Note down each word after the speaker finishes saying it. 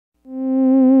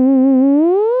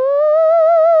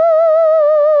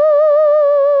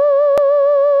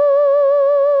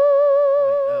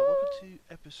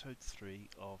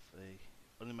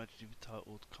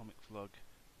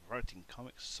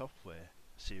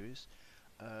series.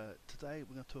 Today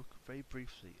we're going to talk very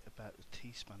briefly about the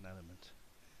T-span element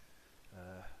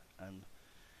and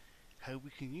how we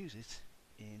can use it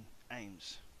in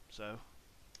AIMS. So,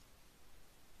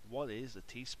 what is the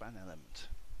T-span element?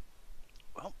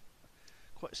 Well,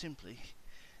 quite simply,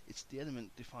 it's the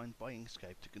element defined by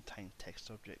Inkscape to contain text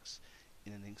objects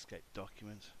in an Inkscape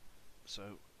document.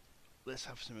 So, let's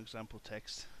have some example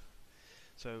text.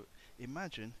 So,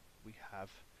 imagine we have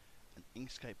an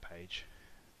Inkscape page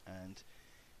and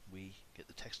we get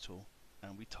the text tool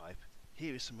and we type,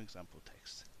 here is some example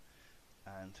text,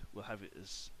 and we'll have it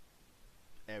as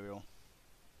Arial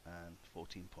and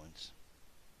 14 points.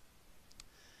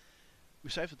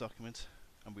 We save the document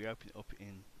and we open it up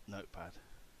in Notepad.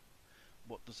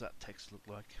 What does that text look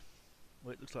like?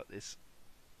 Well, it looks like this,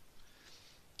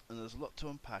 and there's a lot to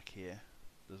unpack here.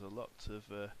 There's a lot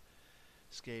of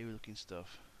scary looking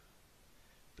stuff,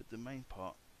 but the main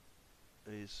part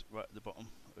is right at the bottom.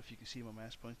 If you can see my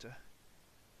mouse pointer,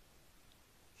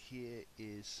 here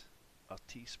is our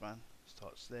T-span,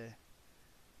 starts there,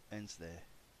 ends there,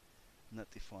 and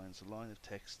that defines a line of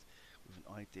text with an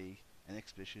ID, an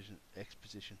exposition,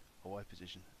 a Y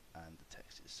position, and the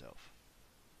text itself.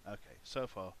 Okay, so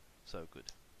far so good.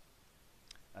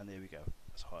 And there we go,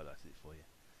 that's highlighted it for you.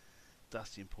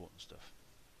 That's the important stuff.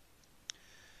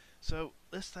 So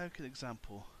let's take an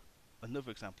example,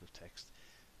 another example of text.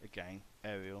 Again,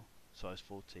 Arial, size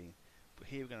 14. But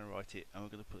here we're going to write it and we're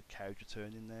going to put a carriage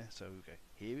return in there. So we go,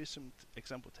 here is some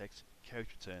example text, carriage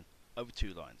return, over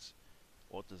 2 lines.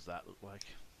 What does that look like?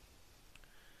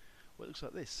 Well, it looks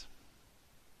like this.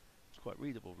 It's quite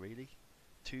readable, really.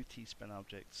 2 T-span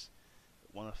objects,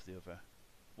 one after the other,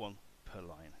 one per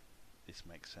line. This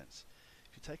makes sense.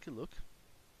 If you take a look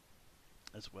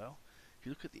as well, if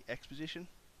you look at the X position,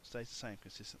 it stays the same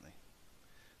consistently.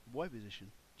 The Y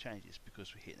position changes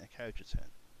because we're hitting a carriage return.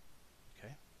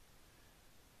 Okay.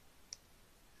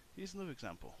 Here's another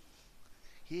example.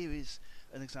 Here is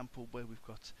an example where we've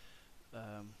got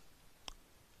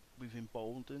we've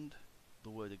emboldened the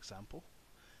word example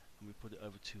and we put it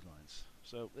over 2 lines.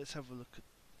 So let's have a look at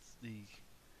the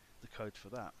code for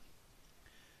that.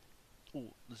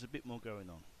 Oh, there's a bit more going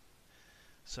on.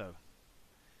 So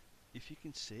if you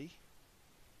can see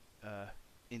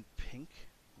in pink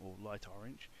or light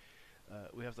orange,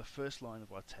 we have the first line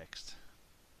of our text,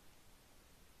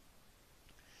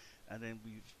 and then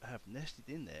we have nested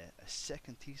in there a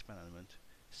second T-span element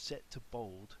set to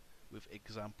bold with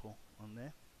example on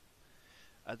there,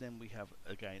 and then we have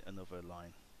again another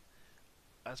line.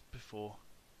 As before,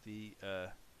 the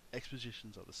X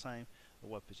positions are the same, the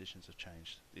Y positions have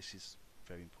changed. This is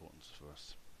very important for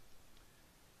us.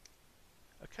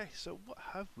 Okay, so what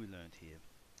have we learned here?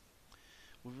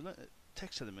 We've learned that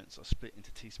text elements are split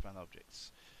into T-span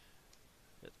objects.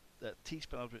 That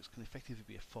T-span objects can effectively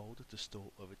be a folder to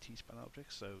store other T-span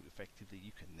objects, so effectively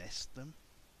you can nest them.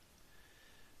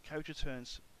 Carriage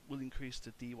returns will increase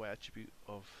the dy attribute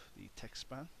of the text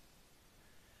span,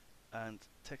 and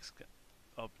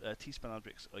T-span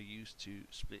objects are used to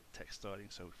split text styling.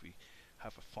 So if we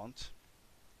have a font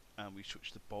and we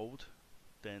switch to bold,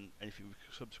 then anything we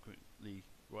subsequently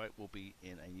write will be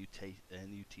in a new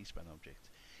T-span object.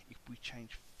 If we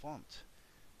change font,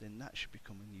 then that should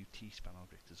become a new T-span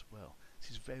object as well.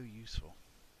 This is very useful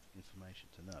information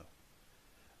to know.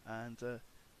 And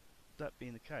that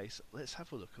being the case, let's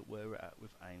have a look at where we're at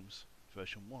with AIMS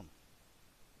version 1.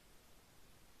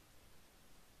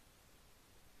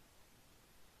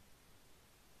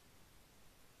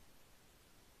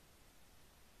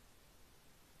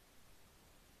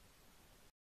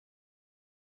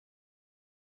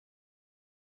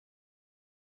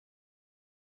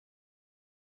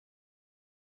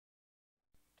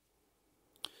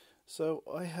 So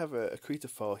I have a creator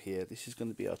file here. This is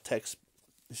going to be our text.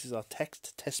 This is our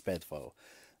text testbed file.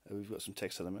 We've got some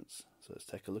text elements, so let's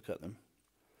take a look at them.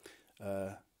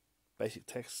 Basic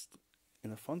text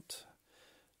in a font,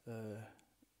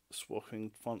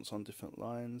 swapping fonts on different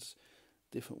lines,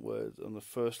 different words on the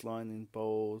first line in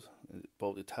bold,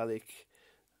 bold italic,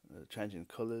 changing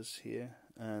colours here,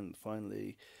 and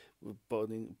finally we're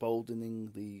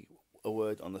boldening a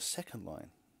word on the second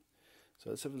line. So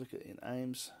let's have a look at it in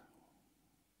AIMS.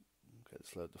 Okay,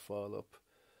 let's load the file up.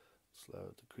 Let's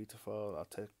load the creator file, our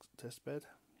test bed.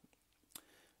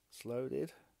 It's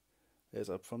loaded. There's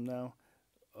our thumbnail.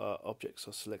 Our objects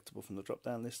are selectable from the drop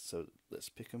down list, so let's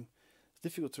pick them. It's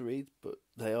difficult to read, but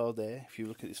they are there. If you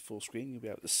look at this full screen, you'll be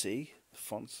able to see the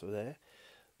fonts are there.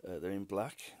 They're in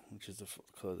black, which is the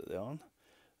colour that they're on.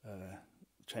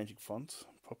 Changing font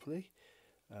properly.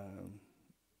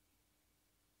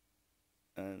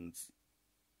 And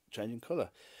changing colour.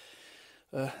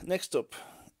 Next up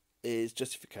is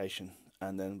justification,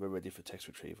 and then we're ready for text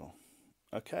retrieval.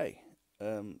 Okay,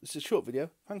 this is a short video.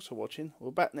 Thanks for watching.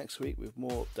 We're back next week with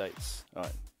more updates.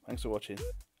 Alright, thanks for watching.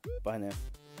 Bye now.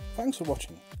 Thanks for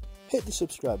watching. Hit the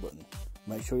subscribe button.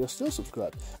 Make sure you're still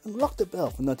subscribed and lock the bell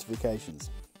for notifications.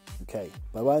 Okay,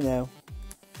 bye bye now.